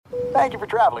Thank you for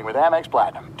traveling with Amex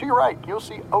Platinum. To your right, you'll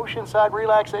see oceanside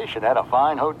relaxation at a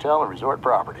fine hotel and resort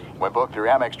property. When booked through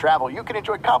Amex Travel, you can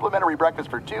enjoy complimentary breakfast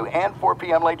for 2 and 4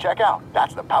 p.m. late checkout.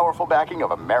 That's the powerful backing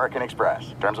of American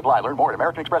Express. Terms apply. Learn more at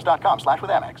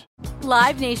americanexpress.com/withAmex.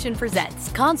 Live Nation presents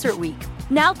Concert Week.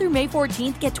 Now through May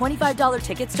 14th, get $25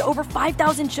 tickets to over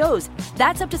 5,000 shows.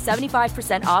 That's up to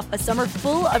 75% off a summer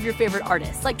full of your favorite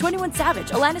artists like 21 Savage,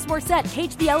 Alanis Morissette,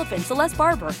 Cage the Elephant, Celeste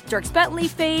Barber, Dierks Bentley,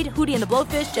 Fade, Hootie and the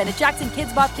Blowfish, Janet Jackson,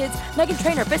 Kids Bop Kids, Meghan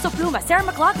Trainor, Peso Pluma, Sarah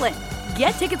McLachlan.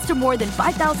 Get tickets to more than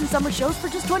 5,000 summer shows for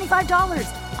just $25.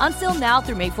 On sale now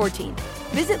through May 14th.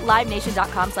 Visit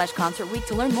LiveNation.com/Concert Week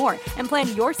to learn more and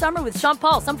plan your summer with Sean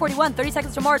Paul, Sum 41, 30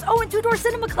 Seconds to Mars, and Two Door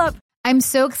Cinema Club. I'm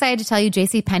so excited to tell you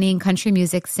JCPenney and country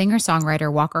music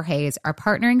singer-songwriter Walker Hayes are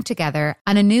partnering together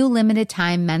on a new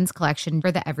limited-time men's collection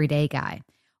for the everyday guy.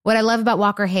 What I love about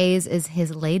Walker Hayes is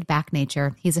his laid-back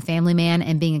nature. He's a family man,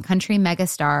 and being a country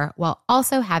megastar while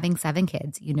also having 7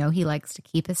 kids, you know he likes to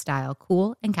keep his style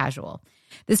cool and casual.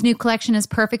 This new collection is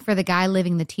perfect for the guy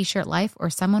living the t-shirt life or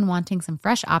someone wanting some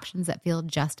fresh options that feel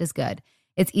just as good.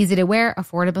 It's easy to wear,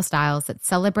 affordable styles that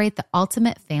celebrate the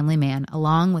ultimate family man,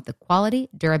 along with the quality,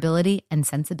 durability, and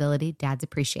sensibility dads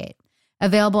appreciate.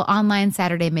 Available online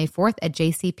Saturday, May 4th at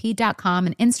jcp.com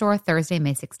and in-store Thursday,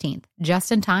 May 16th. Just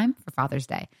in time for Father's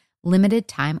Day. Limited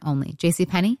time only.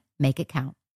 JCPenney, make it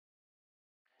count.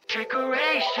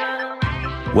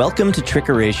 Trickeration. Welcome to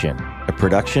Trickeration, a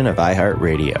production of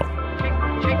iHeartRadio.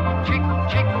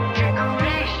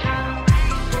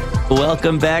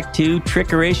 Welcome back to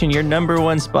Trickeration, your number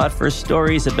one spot for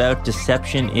stories about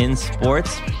deception in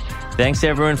sports. Thanks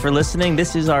everyone for listening.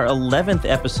 This is our 11th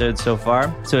episode so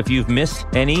far. So if you've missed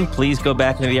any, please go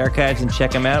back into the archives and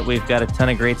check them out. We've got a ton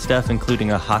of great stuff,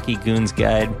 including a hockey goon's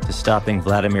guide to stopping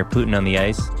Vladimir Putin on the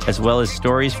ice, as well as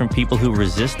stories from people who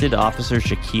resisted Officer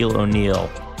Shaquille O'Neal,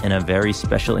 and a very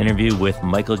special interview with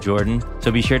Michael Jordan.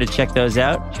 So be sure to check those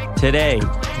out. Today,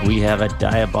 we have a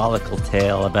diabolical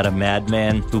tale about a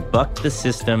madman who bucked the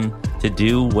system to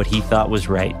do what he thought was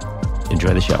right.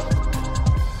 Enjoy the show.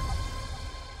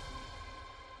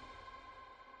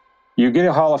 You get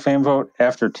a Hall of Fame vote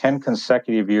after 10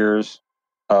 consecutive years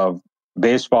of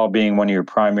baseball being one of your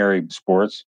primary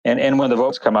sports. And when the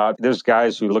votes come out, there's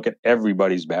guys who look at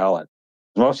everybody's ballot.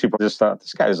 Most people just thought,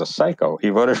 this guy is a psycho. He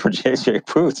voted for J.J.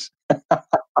 Poots.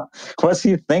 What's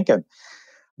he thinking?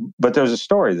 But there's a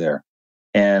story there.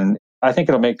 And I think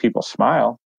it'll make people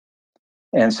smile.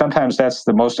 And sometimes that's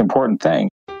the most important thing.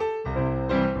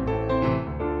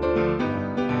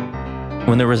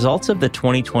 When the results of the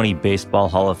 2020 Baseball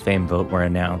Hall of Fame vote were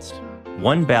announced,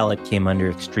 one ballot came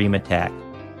under extreme attack.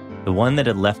 The one that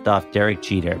had left off Derek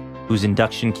Jeter, whose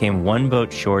induction came one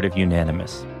vote short of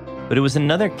unanimous. But it was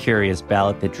another curious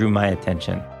ballot that drew my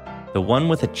attention. The one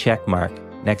with a check mark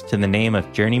next to the name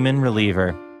of journeyman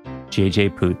reliever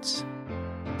J.J. Poots.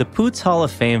 The Poots Hall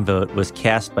of Fame vote was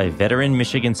cast by veteran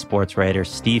Michigan sports writer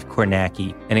Steve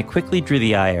Kornacki, and it quickly drew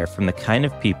the ire from the kind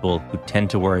of people who tend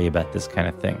to worry about this kind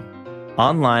of thing.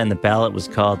 Online, the ballot was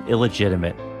called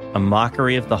illegitimate, a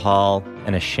mockery of the hall,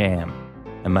 and a sham,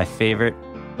 and my favorite,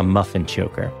 a muffin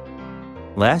choker.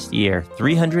 Last year,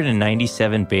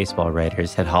 397 baseball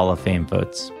writers had Hall of Fame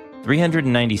votes.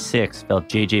 396 felt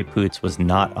J.J. Poots was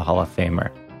not a Hall of Famer.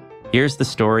 Here's the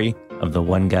story of the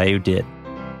one guy who did.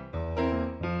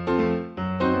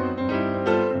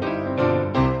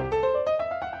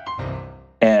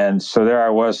 And so there I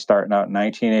was starting out in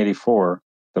 1984,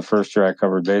 the first year I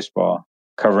covered baseball,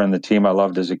 covering the team I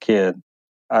loved as a kid.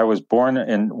 I was born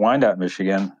in Wyandotte,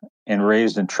 Michigan, and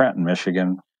raised in Trenton,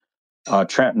 Michigan.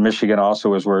 Trenton, Michigan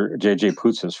also is where J.J.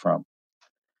 Poots is from.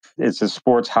 It's a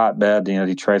sports hotbed. You know,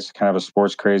 Detroit's kind of a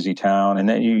sports crazy town. And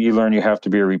then you learn you have to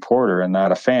be a reporter and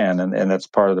not a fan. And that's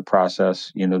part of the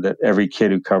process, you know, that every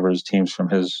kid who covers teams from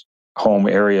his home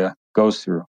area goes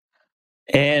through.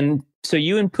 And so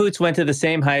you and Poots went to the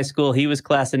same high school. He was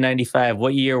class of 95.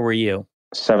 What year were you?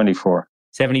 74.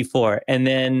 74. And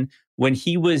then when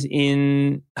he was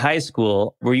in high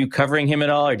school, were you covering him at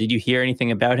all, or did you hear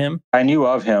anything about him? I knew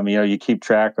of him. You know, you keep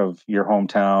track of your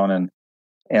hometown,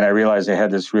 and I realized they had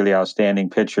this really outstanding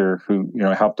pitcher who, you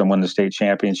know, helped them win the state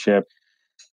championship.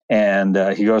 And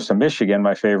he goes to Michigan,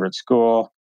 my favorite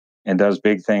school, and does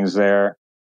big things there.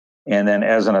 And then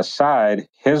as an aside,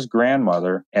 his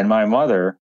grandmother and my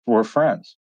mother were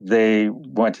friends. They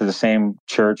went to the same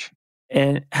church.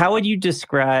 And how would you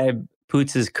describe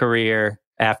Poots' career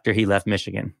after he left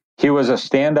Michigan? He was a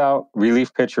standout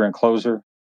relief pitcher and closer,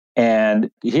 and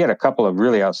he had a couple of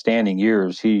really outstanding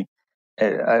years.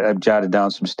 I've jotted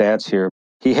down some stats here.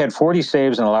 He had 40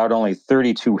 saves and allowed only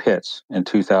 32 hits in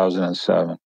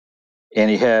 2007. And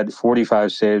he had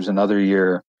 45 saves another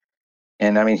year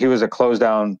And I mean, he was a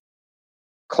closer,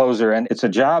 and it's a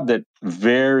job that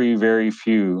very, very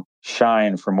few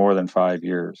shine for more than 5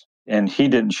 years. And he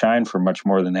didn't shine for much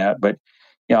more than that, but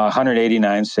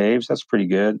 189 saves, that's pretty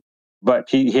good. But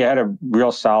he had a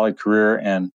real solid career,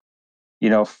 and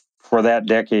for that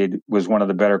decade was one of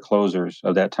the better closers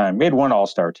of that time. Made one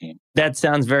All-Star team. That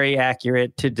sounds very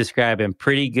accurate to describe him.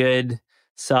 Pretty good,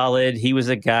 solid. He was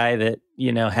a guy that,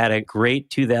 had a great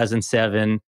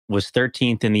 2007, was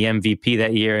 13th in the MVP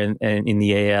that year in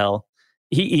the AL.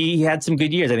 He had some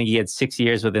good years. I think he had 6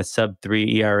 years with a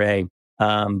sub-3 ERA.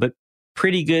 But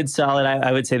pretty good, solid.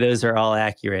 I would say those are all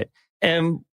accurate.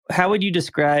 And how would you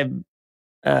describe,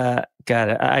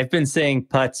 I've been saying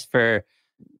Putz for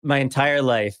my entire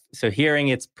life. So hearing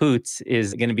it's Poots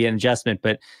is going to be an adjustment.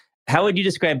 But how would you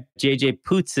describe JJ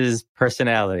Poots's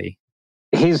personality?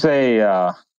 He's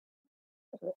an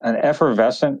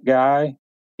effervescent guy.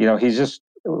 He's just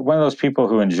one of those people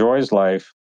who enjoys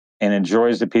life and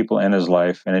enjoys the people in his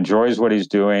life and enjoys what he's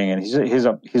doing. And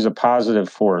he's a positive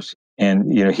force.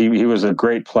 And, he was a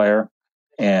great player.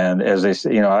 And as they say,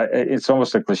 it's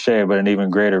almost a cliche, but an even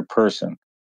greater person.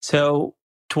 So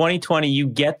 2020, you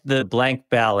get the blank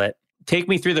ballot. Take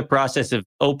me through the process of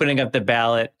opening up the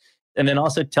ballot. And then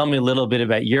also tell me a little bit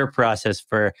about your process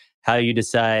for how you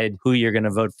decide who you're going to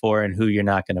vote for and who you're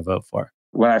not going to vote for.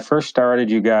 When I first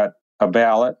started, you got a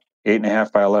ballot,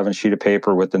 8.5 by 11 sheet of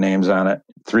paper with the names on it,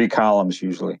 3 columns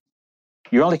usually.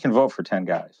 You only can vote for 10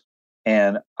 guys.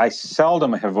 And I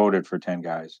seldom have voted for 10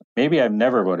 guys. Maybe I've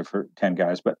never voted for 10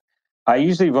 guys, but I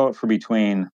usually vote for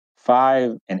between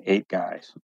 5 and 8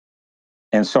 guys.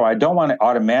 And so I don't want to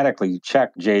automatically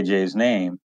check JJ's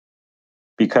name,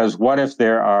 because what if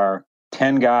there are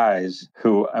 10 guys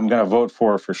who I'm going to vote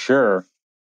for sure,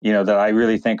 that I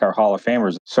really think are Hall of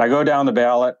Famers. So I go down the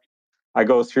ballot, I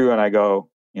go through and I go,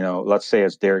 let's say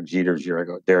it's Derek Jeter's year. I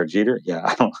go, Derek Jeter?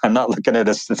 Yeah, I'm not looking at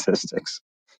his statistics.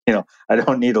 I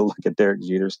don't need to look at Derek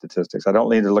Jeter's statistics. I don't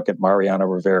need to look at Mariano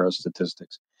Rivera's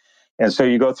statistics. And so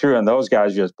you go through and those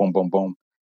guys just boom, boom, boom.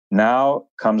 Now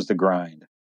comes the grind,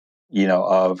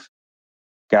 of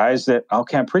guys that,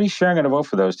 okay, I'm pretty sure I'm going to vote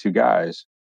for those 2 guys,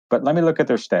 but let me look at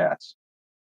their stats.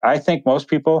 I think most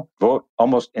people vote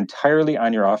almost entirely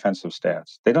on your offensive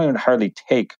stats. They don't even hardly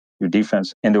take your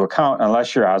defense into account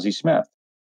unless you're Ozzie Smith.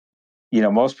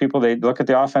 Most people, they look at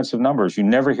the offensive numbers. You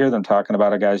never hear them talking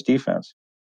about a guy's defense.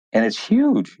 And it's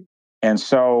huge. And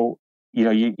so,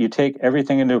 you take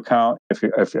everything into account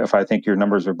if I think your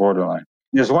numbers are borderline.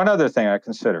 There's one other thing I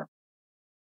consider,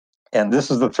 and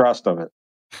this is the thrust of it.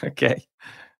 Okay.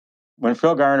 When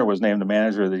Phil Garner was named the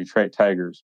manager of the Detroit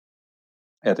Tigers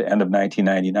at the end of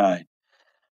 1999,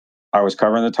 I was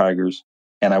covering the Tigers,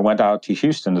 and I went out to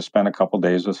Houston to spend a couple of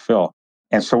days with Phil.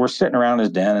 And so we're sitting around his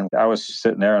den, and I was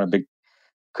sitting there in a big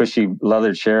cushy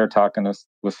leather chair talking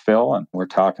with Phil, and we're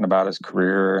talking about his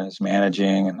career and his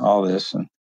managing and all this. And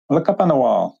I look up on the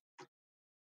wall,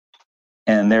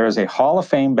 and there is a Hall of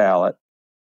Fame ballot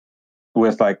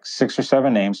with like 6 or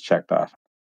 7 names checked off.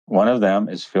 One of them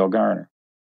is Phil Garner.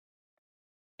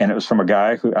 And it was from a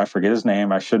guy who, I forget his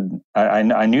name.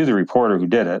 I knew the reporter who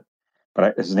did it,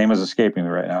 but his name is escaping me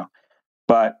right now.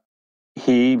 But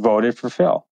he voted for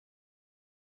Phil.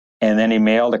 And then he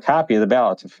mailed a copy of the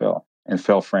ballot to Phil, and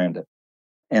Phil framed it.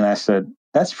 And I said,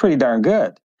 that's pretty darn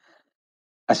good.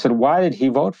 I said, why did he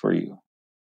vote for you?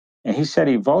 And he said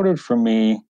he voted for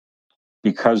me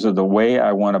because of the way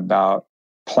I went about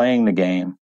playing the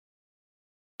game.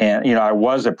 And, I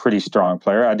was a pretty strong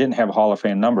player. I didn't have Hall of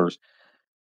Fame numbers.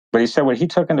 But he said what he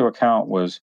took into account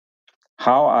was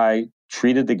how I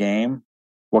treated the game,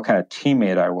 what kind of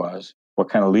teammate I was, what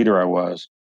kind of leader I was,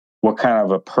 what kind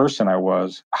of a person I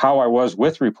was, how I was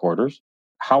with reporters,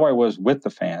 how I was with the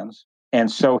fans.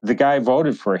 And so the guy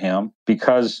voted for him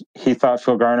because he thought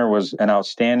Phil Garner was an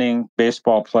outstanding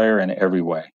baseball player in every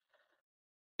way.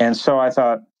 And so I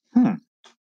thought, I'm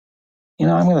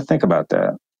going to think about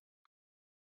that.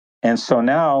 And so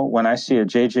now when I see a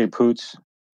JJ Poots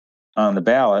on the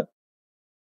ballot,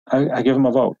 I give him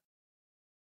a vote,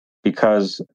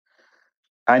 because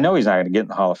I know he's not going to get in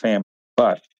the Hall of Fame,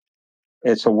 but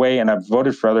it's a way, and I've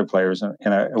voted for other players,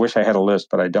 and I wish I had a list,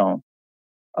 but I don't.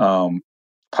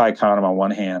 Probably count them on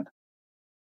one hand.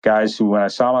 Guys who, when I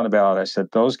saw them on the ballot, I said,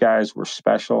 those guys were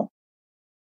special.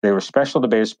 They were special to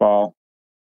baseball.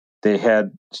 They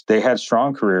had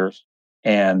strong careers,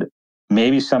 and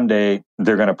maybe someday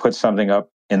they're going to put something up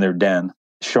in their den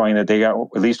showing that they got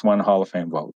at least one Hall of Fame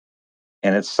vote.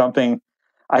 And it's something,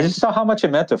 I just saw how much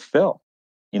it meant to Phil,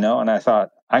 and I thought,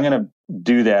 I'm going to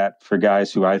do that for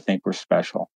guys who I think were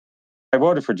special. I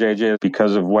voted for JJ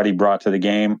because of what he brought to the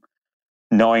game,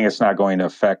 knowing it's not going to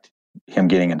affect him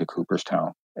getting into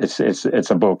Cooperstown.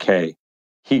 It's a bouquet.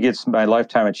 He gets my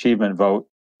lifetime achievement vote.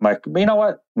 You know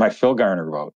what? My Phil Garner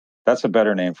vote. That's a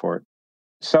better name for it.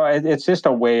 So it's just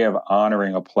a way of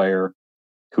honoring a player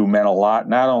who meant a lot,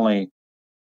 not only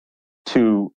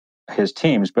to his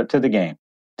teams, but to the game.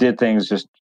 Did things just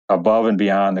above and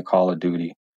beyond the call of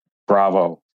duty.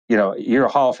 Bravo. You're a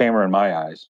Hall of Famer in my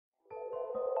eyes.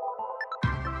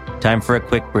 Time for a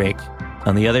quick break.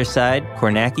 On the other side,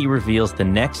 Kornacki reveals the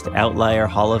next outlier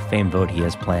Hall of Fame vote he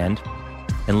has planned.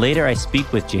 And later I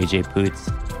speak with J.J. Poots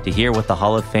to hear what the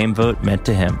Hall of Fame vote meant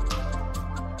to him.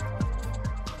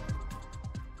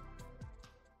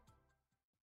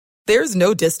 There's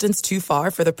no distance too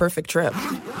far for the perfect trip.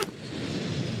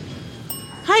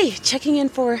 Hi, checking in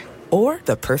for... Or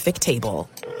the perfect table.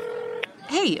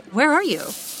 Hey, where are you?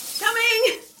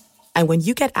 Coming! And when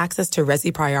you get access to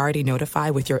Resi Priority Notify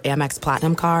with your Amex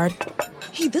Platinum card...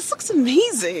 Hey, this looks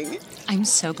amazing! I'm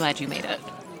so glad you made it.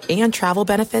 And travel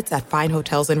benefits at fine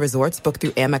hotels and resorts booked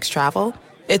through Amex Travel,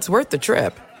 it's worth the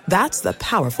trip. That's the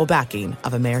powerful backing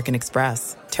of American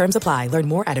Express. Terms apply. Learn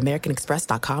more at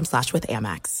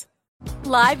americanexpress.com/withAmex.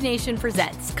 Live Nation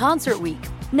presents Concert Week.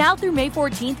 Now through May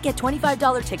 14th, get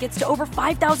 $25 tickets to over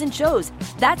 5,000 shows.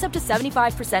 That's up to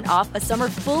 75% off a summer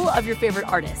full of your favorite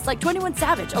artists like 21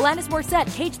 Savage, Alanis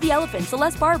Morissette, Cage the Elephant,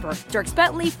 Celeste Barber, Dierks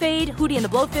Bentley, Fade, Hootie and the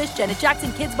Blowfish, Janet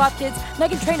Jackson, Kids Bop Kids,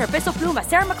 Meghan Trainor, Peso Pluma,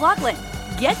 Sarah McLachlan.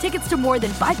 Get tickets to more than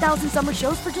 5,000 summer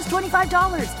shows for just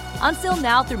 $25. On sale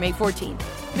now through May 14th.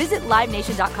 Visit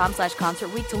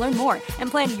LiveNation.com/Concert Week to learn more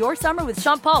and plan your summer with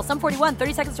Sean Paul, Sum 41,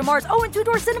 30 Seconds to Mars, and Two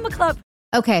Door Cinema Club.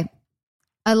 Okay.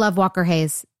 I love Walker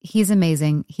Hayes. He's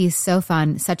amazing. He's so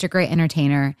fun, such a great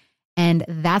entertainer. And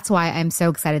that's why I'm so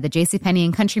excited that JCPenney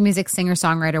and country music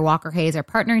singer-songwriter Walker Hayes are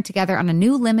partnering together on a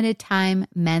new limited time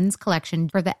men's collection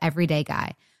for the everyday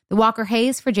guy. The Walker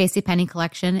Hayes for JCPenney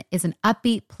collection is an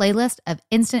upbeat playlist of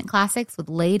instant classics with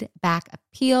laid-back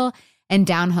appeal and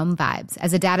down-home vibes.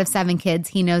 As a dad of 7 kids,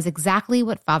 he knows exactly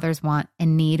what fathers want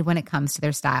and need when it comes to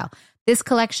their style. This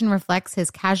collection reflects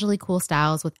his casually cool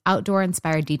styles with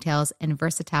outdoor-inspired details and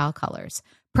versatile colors.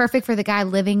 Perfect for the guy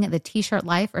living the t-shirt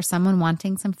life or someone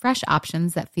wanting some fresh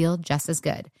options that feel just as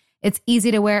good. It's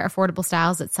easy to wear, affordable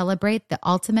styles that celebrate the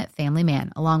ultimate family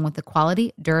man, along with the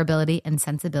quality, durability, and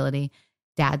sensibility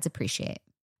dads appreciate.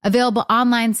 Available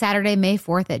online Saturday, May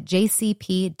 4th at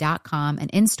jcp.com and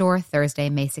in-store Thursday,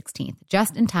 May 16th,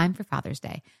 just in time for Father's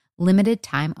Day. Limited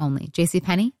time only.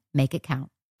 JCPenney, make it count.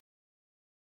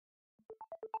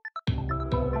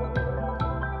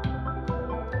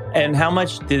 And how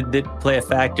much did it play a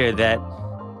factor that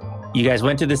you guys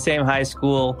went to the same high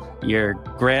school, your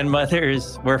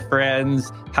grandmothers were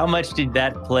friends? How much did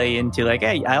that play into like,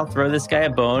 hey, I'll throw this guy a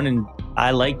bone and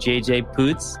I like J.J.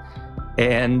 Poots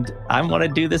and I want to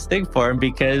do this thing for him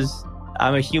because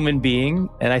I'm a human being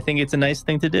and I think it's a nice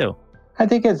thing to do? I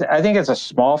think it's a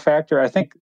small factor. I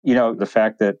think, the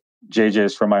fact that JJ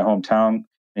is from my hometown,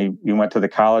 he went to the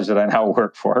college that I now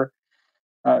work for.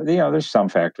 There's some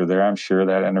factor there. I'm sure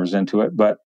that enters into it,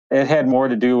 but it had more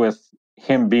to do with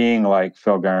him being like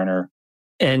Phil Garner.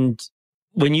 And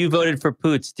when you voted for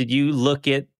Poots, did you look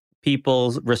at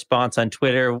people's response on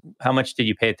Twitter? How much did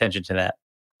you pay attention to that?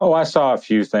 Oh, I saw a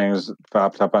few things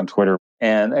popped up on Twitter,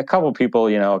 and a couple people,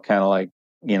 kind of like,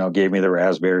 gave me the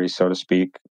raspberries, so to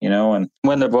speak, and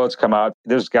when the votes come out,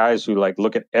 there's guys who like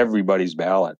look at everybody's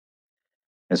ballot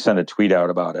and send a tweet out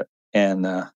about it. And,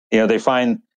 they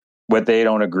find what they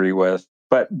don't agree with,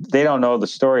 but they don't know the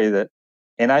story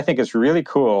and I think it's really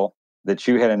cool that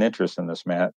you had an interest in this,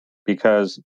 Matt,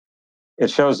 because it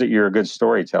shows that you're a good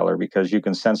storyteller because you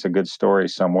can sense a good story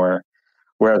somewhere.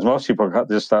 Whereas most people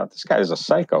just thought, this guy is a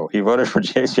psycho. He voted for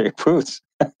J.J. Poots.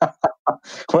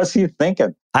 What's he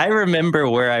thinking? I remember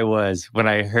where I was when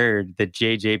I heard that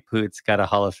J.J. Poots got a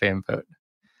Hall of Fame vote.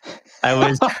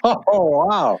 Oh,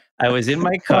 wow. I was in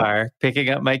my car picking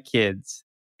up my kids,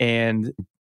 and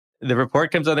the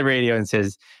report comes on the radio and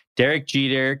says, Derek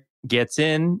Jeter gets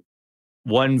in,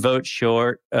 1 vote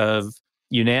short of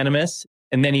unanimous.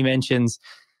 And then he mentions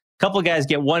a couple of guys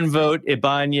get 1 vote,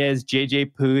 Ibanez, J.J.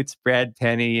 Poots, Brad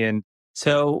Penny. And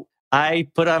so I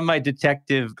put on my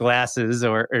detective glasses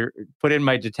or put in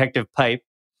my detective pipe.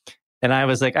 And I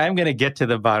was like, I'm going to get to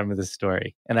the bottom of the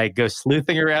story. And I go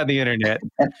sleuthing around the internet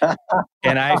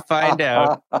and I find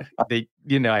out that,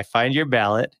 I find your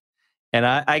ballot. And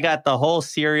I got the whole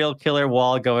serial killer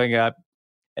wall going up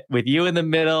with you in the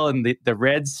middle and the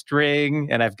red string.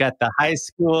 And I've got the high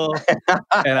school.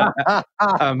 And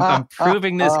I'm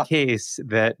proving this case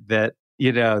that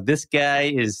this guy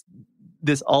is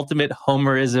this ultimate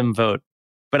homerism vote.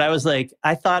 But I was like,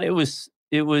 I thought it was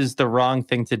the wrong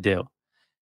thing to do.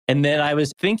 And then I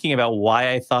was thinking about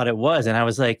why I thought it was. And I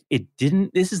was like,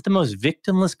 this is the most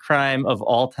victimless crime of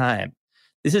all time.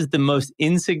 This is the most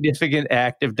insignificant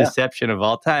act of deception of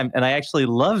all time. And I actually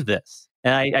love this.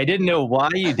 And I didn't know why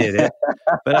you did it,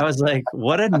 but I was like,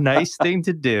 what a nice thing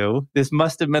to do. This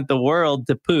must have meant the world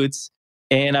to Poots.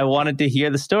 And I wanted to hear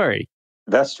the story.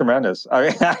 That's tremendous. I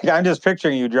mean, I'm just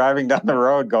picturing you driving down the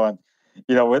road going,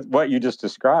 with what you just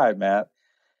described, Matt.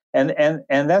 And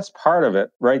that's part of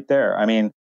it right there. I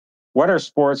mean, what are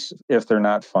sports if they're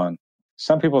not fun?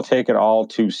 Some people take it all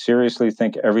too seriously,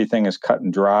 think everything is cut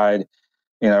and dried,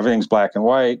 everything's black and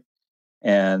white,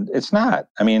 and it's not.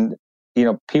 I mean,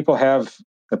 people have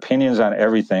opinions on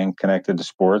everything connected to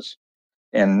sports,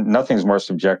 and nothing's more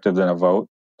subjective than a vote.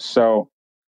 So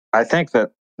I think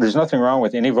that there's nothing wrong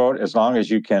with any vote as long as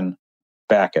you can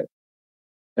back it.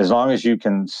 As long as you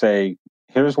can say,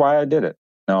 here's why I did it.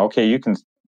 Now, okay, you can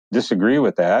disagree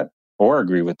with that or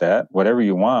agree with that, whatever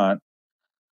you want.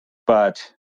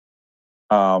 But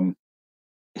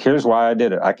here's why I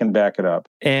did it. I can back it up.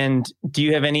 And do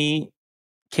you have any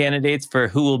candidates for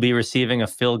who will be receiving a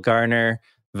Phil Garner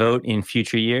vote in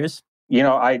future years?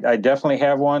 I definitely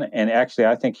have one. And actually,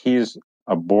 I think he's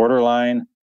a borderline,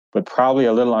 but probably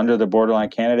a little under the borderline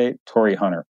candidate, Torii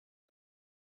Hunter.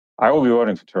 I will be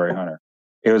voting for Torii Hunter.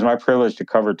 It was my privilege to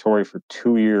cover Torii for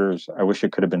 2 years. I wish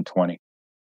it could have been 20.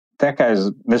 That guy's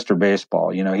Mr.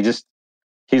 Baseball.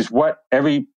 He's what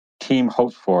every team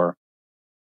hopes for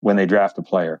when they draft a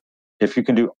player. If you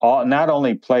can do not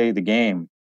only play the game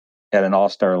at an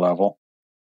all-star level,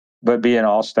 but be an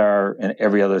all-star in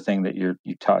every other thing that you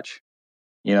touch.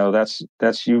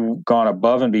 That's you've gone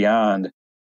above and beyond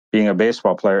being a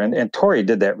baseball player. And Torii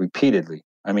did that repeatedly.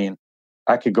 I mean,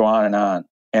 I could go on and on.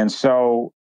 And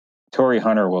so Torii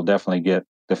Hunter will definitely get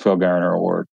the Phil Garner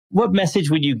Award. What message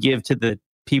would you give to the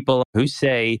people who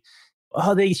say,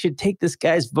 oh, they should take this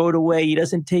guy's vote away, he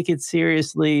doesn't take it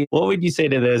seriously? What would you say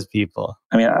to those people?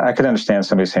 I mean, I could understand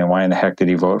somebody saying, why in the heck did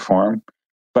he vote for him?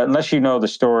 But unless you know the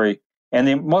story, and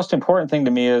the most important thing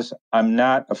to me is I'm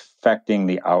not affecting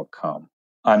the outcome.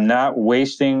 I'm not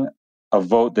wasting a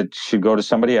vote that should go to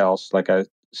somebody else, like I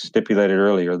stipulated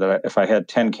earlier, that if I had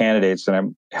 10 candidates and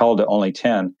I'm held to only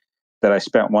 10, that I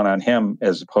spent one on him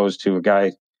as opposed to a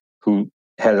guy who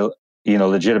had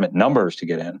legitimate numbers to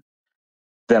get in,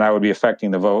 then I would be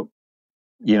affecting the vote.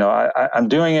 I'm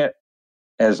doing it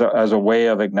as a way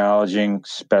of acknowledging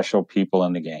special people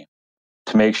in the game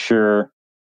to make sure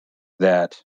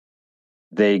that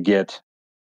they get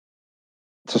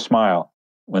to smile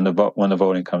when the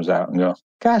voting comes out and go,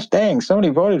 gosh dang, somebody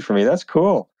voted for me. That's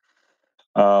cool.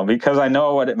 Because I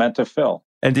know what it meant to Phil.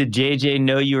 And did JJ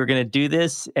know you were going to do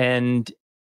this? And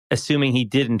assuming he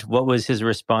didn't, what was his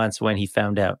response when he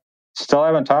found out? Still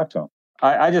haven't talked to him.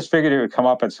 I just figured it would come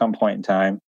up at some point in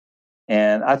time.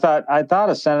 And I thought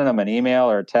of sending him an email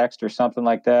or a text or something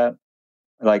like that.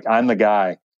 Like, I'm the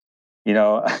guy,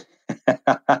 I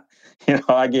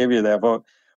gave you that vote.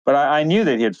 But I knew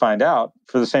that he'd find out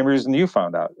for the same reason you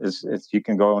found out, is you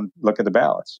can go and look at the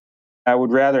ballots. I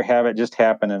would rather have it just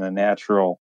happen in a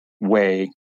natural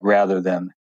way rather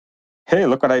than, hey,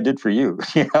 look what I did for you.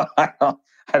 I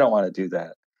don't want to do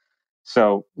that.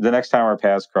 So the next time our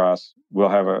paths cross, we'll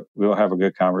have a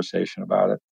good conversation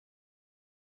about it.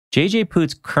 JJ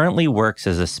Poots currently works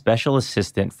as a special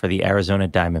assistant for the Arizona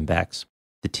Diamondbacks,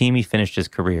 the team he finished his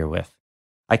career with.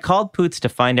 I called Poots to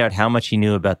find out how much he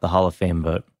knew about the Hall of Fame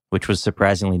vote, which was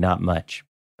surprisingly not much.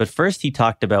 But first, he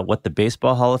talked about what the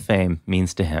Baseball Hall of Fame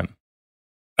means to him.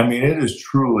 I mean, it is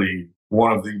truly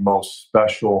one of the most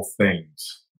special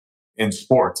things in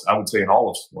sports. I would say in all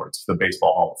of sports, the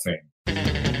Baseball Hall of Fame.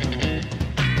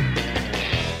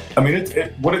 I mean,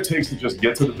 what it takes to just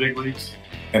get to the big leagues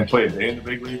and play a day in the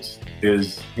big leagues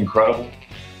is incredible.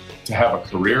 To have a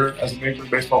career as a Major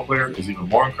League Baseball player is even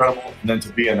more incredible. And then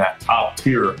to be in that top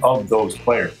tier of those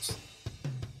players.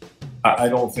 I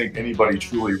don't think anybody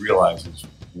truly realizes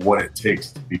what it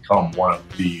takes to become one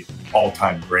of the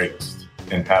all-time greatest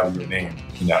and have your name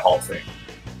in that Hall of Fame.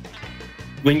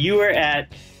 When you were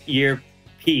at your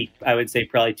peak, I would say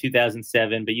probably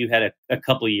 2007, but you had a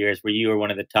couple of years where you were one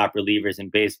of the top relievers in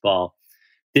baseball.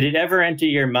 Did it ever enter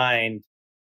your mind,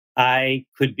 I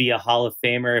could be a Hall of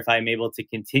Famer if I'm able to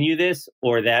continue this,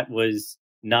 or that was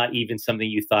not even something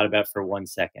you thought about for 1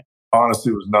 second?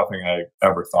 Honestly, it was nothing I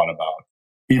ever thought about.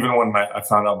 Even when I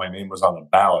found out my name was on the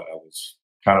ballot, I was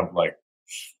kind of like,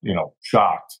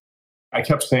 shocked. I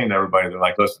kept saying to everybody, they're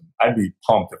like, listen, I'd be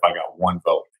pumped if I got one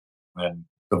vote. And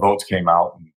the votes came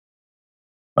out. And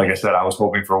like I said, I was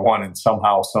hoping for one, and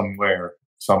somehow, somewhere,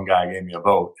 some guy gave me a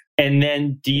vote. And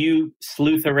then do you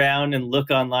sleuth around and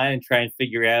look online and try and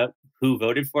figure out who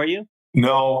voted for you?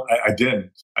 No, I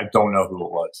didn't. I don't know who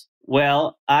it was.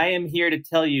 Well, I am here to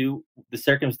tell you the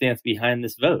circumstance behind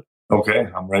this vote. Okay,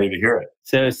 I'm ready to hear it.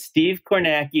 So Steve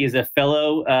Kornacki is a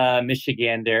fellow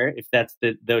Michigander, if that's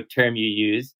the term you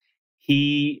use.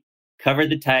 He covered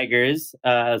the Tigers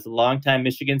as a longtime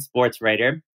Michigan sports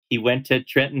writer. He went to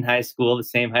Trenton High School, the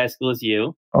same high school as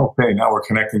you. Okay, now we're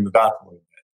connecting the dots a little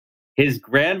bit. His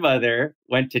grandmother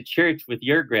went to church with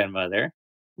your grandmother.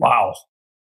 Wow.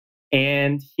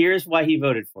 And here's why he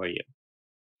voted for you.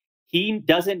 He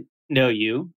doesn't know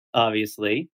you,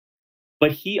 obviously,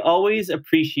 but he always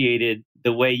appreciated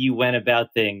the way you went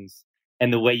about things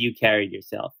and the way you carried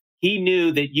yourself. He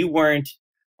knew that you weren't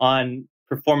on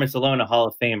performance alone a Hall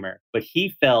of Famer, but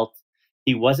he felt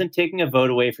he wasn't taking a vote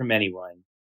away from anyone.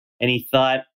 And he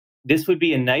thought this would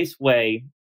be a nice way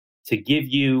to give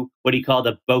you what he called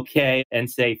a bouquet and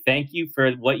say thank you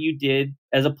for what you did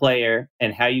as a player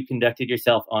and how you conducted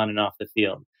yourself on and off the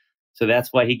field. So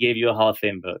that's why he gave you a Hall of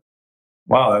Fame vote.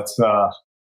 Wow, that's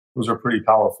those are pretty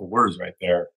powerful words right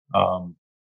there.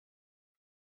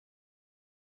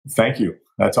 Thank you.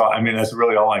 That's all. I mean, that's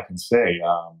really all I can say.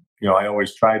 I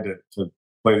always tried to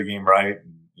play the game right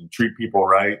and treat people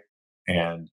right.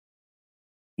 And,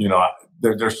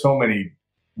 there's so many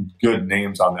good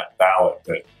names on that ballot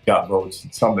that got votes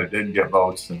and some that didn't get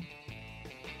votes. And,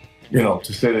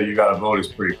 to say that you got a vote is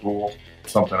pretty cool.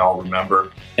 Something I'll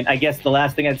remember. And I guess the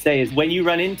last thing I'd say is when you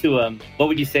run into him, what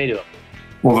would you say to him?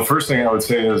 Well, the first thing I would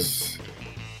say is,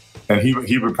 and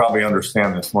he would probably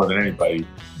understand this more than anybody,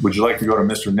 would you like to go to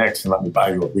Mr. Nick's and let me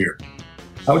buy you a beer?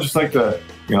 I would just like to,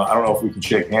 I don't know if we can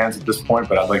shake hands at this point,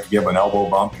 but I'd like to give him an elbow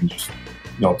bump and just,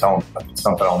 tell him it's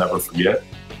something I'll never forget.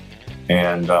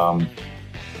 And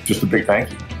just a big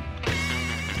thank you.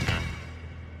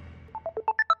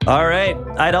 All right.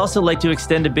 I'd also like to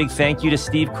extend a big thank you to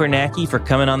Steve Kornacki for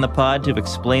coming on the pod to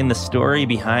explain the story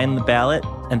behind the ballot.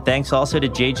 And thanks also to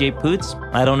JJ Poots.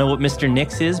 I don't know what Mr.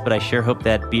 Nick's is, but I sure hope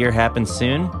that beer happens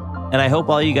soon. And I hope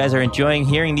all you guys are enjoying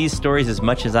hearing these stories as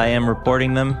much as I am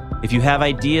reporting them. If you have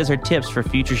ideas or tips for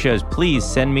future shows, please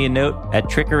send me a note at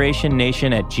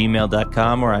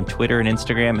trickerationnation@gmail.com or on Twitter and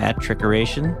Instagram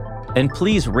 @trickeration. And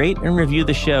please rate and review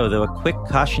the show, though a quick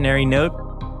cautionary note.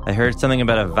 I heard something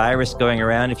about a virus going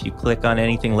around if you click on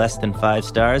anything less than 5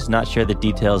 stars. Not sure the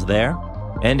details there.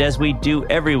 And as we do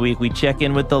every week, we check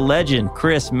in with the legend,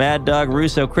 Chris Mad Dog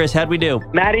Russo. Chris, how'd we do?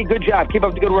 Matty, good job. Keep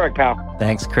up the good work, pal.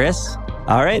 Thanks, Chris.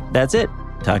 All right, that's it.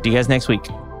 Talk to you guys next week.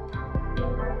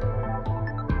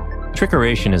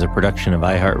 Trickeration is a production of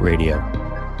iHeartRadio.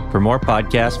 For more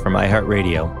podcasts from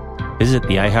iHeartRadio, visit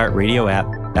the iHeartRadio app,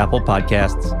 Apple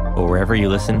Podcasts, or wherever you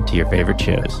listen to your favorite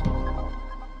shows.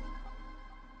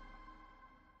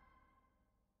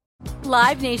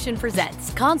 Live Nation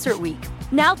presents Concert Week.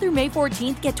 Now through May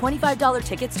 14th, get $25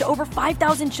 tickets to over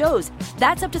 5,000 shows.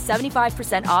 That's up to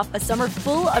 75% off a summer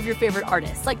full of your favorite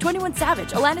artists like 21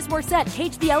 Savage, Alanis Morissette,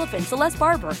 Cage the Elephant, Celeste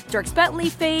Barber, Dierks Bentley,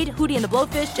 Fade, Hootie and the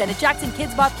Blowfish, Janet Jackson,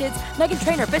 Kids Bop Kids, Meghan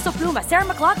Trainor, Peso Pluma, Sarah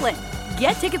McLachlan.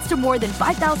 Get tickets to more than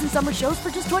 5,000 summer shows for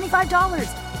just $25.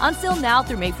 On sale now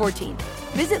through May 14th.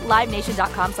 Visit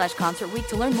livenation.com/Concert Week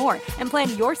to learn more and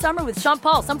plan your summer with Sean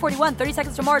Paul, Sum 41, 30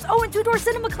 Seconds to Mars, and Two Door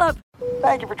Cinema Club.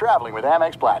 Thank you for traveling with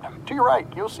Amex Platinum. To your right,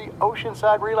 you'll see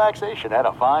oceanside relaxation at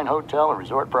a fine hotel and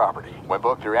resort property. When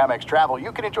booked through Amex Travel,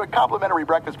 you can enjoy complimentary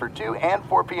breakfast for 2 and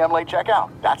 4 p.m. late checkout.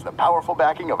 That's the powerful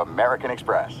backing of American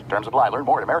Express. Terms apply. Learn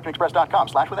more at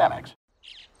americanexpress.com/withAmex.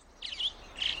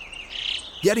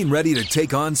 Getting ready to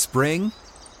take on spring?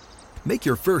 Make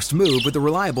your first move with the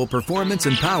reliable performance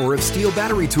and power of Steel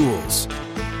battery tools.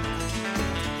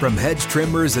 From hedge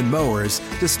trimmers and mowers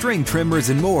to string trimmers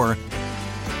and more,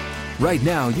 right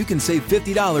now you can save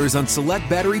 $50 on select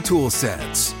battery tool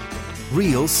sets.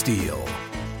 Real Steel.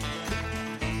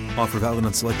 Offer valid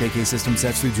on select AK system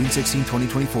sets through June 16,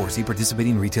 2024. See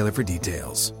participating retailer for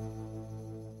details.